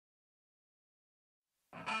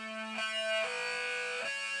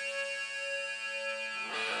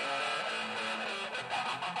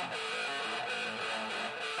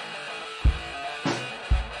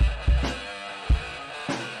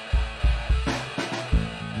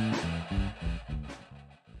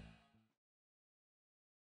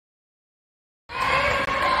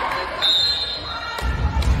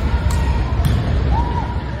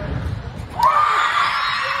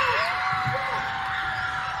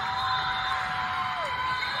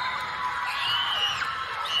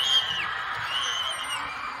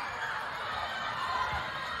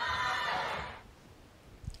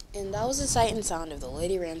was the sight and sound of the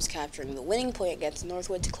Lady Rams capturing the winning point against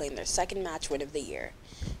Northwood to claim their second match win of the year.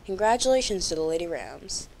 Congratulations to the Lady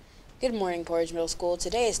Rams. Good morning, Portage Middle School.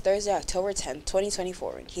 Today is Thursday, October 10th,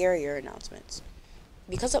 2024, and here are your announcements.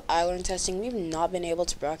 Because of iLearn testing, we've not been able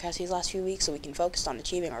to broadcast these last few weeks, so we can focus on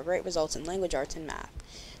achieving our great results in language arts and math.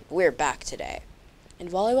 But we're back today. In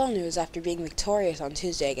volleyball news, after being victorious on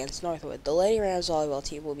Tuesday against Northwood, the Lady Rams volleyball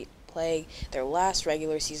team will be playing their last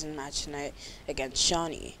regular season match tonight against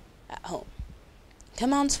Shawnee at home.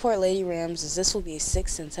 Come out and support Lady Rams, as this will be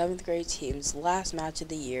 6th and 7th grade team's last match of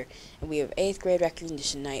the year, and we have 8th grade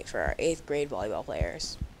recognition night for our 8th grade volleyball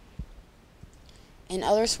players. In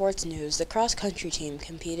other sports news, the cross-country team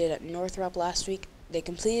competed at Northrop last week. They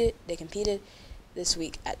competed this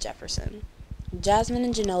week at Jefferson. Jasmine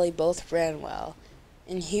and Janelli both ran well,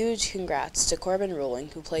 and huge congrats to Corbin Rowling,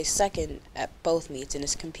 who placed second at both meets and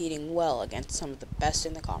is competing well against some of the best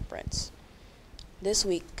in the conference. This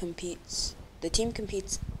week the team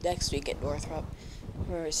competes next week at Northrop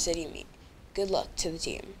for a city meet. Good luck to the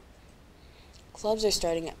team. Clubs are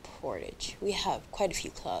starting at Portage. We have quite a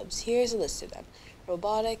few clubs. Here's a list of them: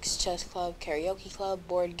 robotics, chess club, karaoke club,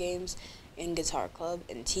 board games, and guitar club,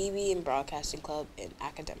 and TV and broadcasting club, and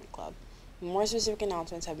academic club. More specific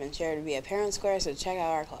announcements have been shared via Parent Square, so check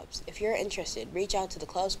out our clubs. If you're interested, reach out to the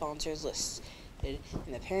club sponsors listed in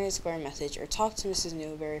the Parent Square message or talk to Mrs.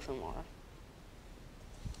 Newberry for more.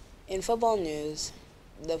 In football news,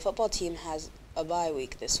 the football team has a bye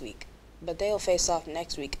week this week, but they will face off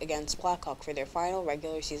next week against Blackhawk for their final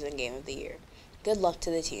regular season game of the year. Good luck to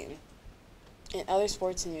the team. In other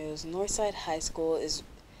sports news, Northside High School is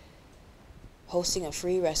hosting a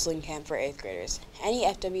free wrestling camp for 8th graders. Any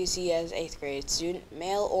FWCS 8th grade student,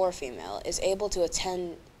 male or female, is able to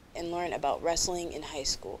attend and learn about wrestling in high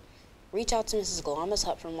school. Reach out to Mrs. Galamas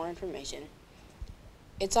Hutt for more information.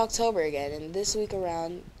 It's October again, and this week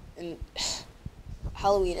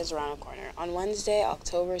Halloween is around the corner. On Wednesday,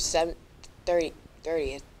 October 30th,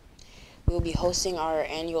 we will be hosting our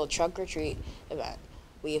annual trunk or treat event.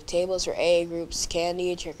 We have tables for AA groups,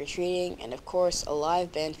 candy, trick-or-treating, and of course, a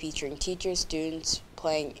live band featuring teachers, students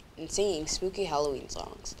playing and singing spooky Halloween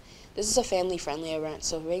songs. This is a family-friendly event,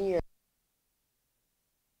 so bring your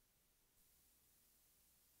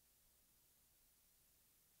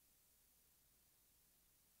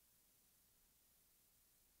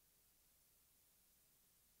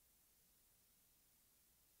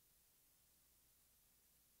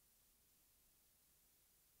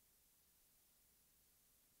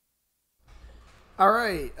All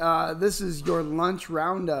right, this is your lunch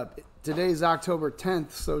roundup. Today's October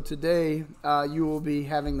 10th, so today you will be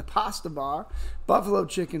having the pasta bar, buffalo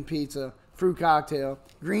chicken pizza, fruit cocktail,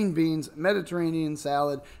 green beans, Mediterranean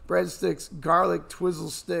salad, breadsticks, garlic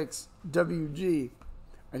twizzle sticks, WG.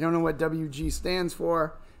 I don't know what WG stands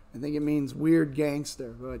for. I think it means weird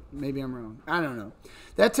gangster, but maybe I'm wrong. I don't know.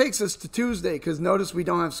 That takes us to Tuesday, because notice we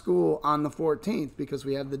don't have school on the 14th because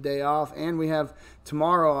we have the day off, and we have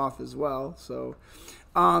tomorrow off as well. So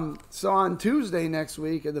on Tuesday next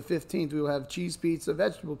week, the 15th, we will have cheese pizza,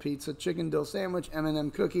 vegetable pizza, chicken dill sandwich,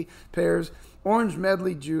 M&M cookie, pears, orange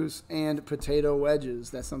medley juice, and potato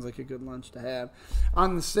wedges. That sounds like a good lunch to have.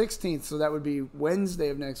 On the 16th, so that would be Wednesday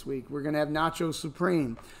of next week, we're going to have Nacho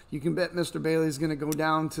Supreme. You can bet Mr. Bailey's going to go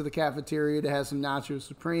down to the cafeteria to have some Nacho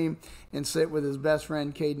Supreme and sit with his best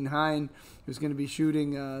friend, Caden Hine, who's going to be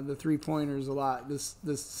shooting the three-pointers a lot this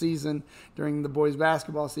season during the boys'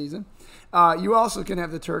 basketball season. You also can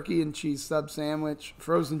have the turkey and cheese sub sandwich,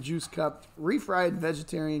 frozen juice cup, refried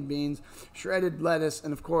vegetarian beans, shredded lettuce,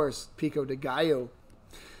 and, of course, pico de gallo.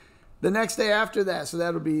 The next day after that, so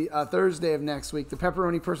that'll be Thursday of next week, the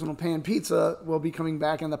pepperoni personal pan pizza will be coming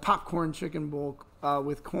back, and the popcorn chicken bowl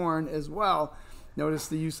with corn as well. Notice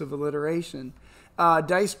the use of alliteration.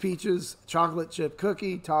 Diced peaches, chocolate chip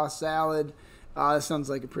cookie, tossed salad. That sounds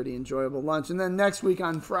like a pretty enjoyable lunch. And then next week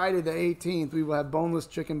on Friday the 18th, we will have boneless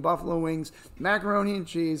chicken buffalo wings, macaroni and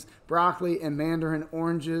cheese, broccoli, and mandarin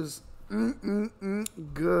oranges.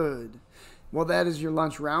 Good. Well, that is your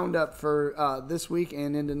lunch roundup for this week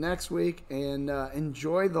and into next week. And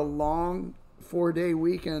enjoy the long 4-day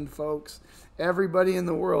weekend, folks. Everybody in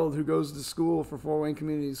the world who goes to school for Fort Wayne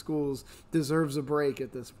Community Schools deserves a break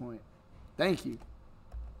at this point. Thank you.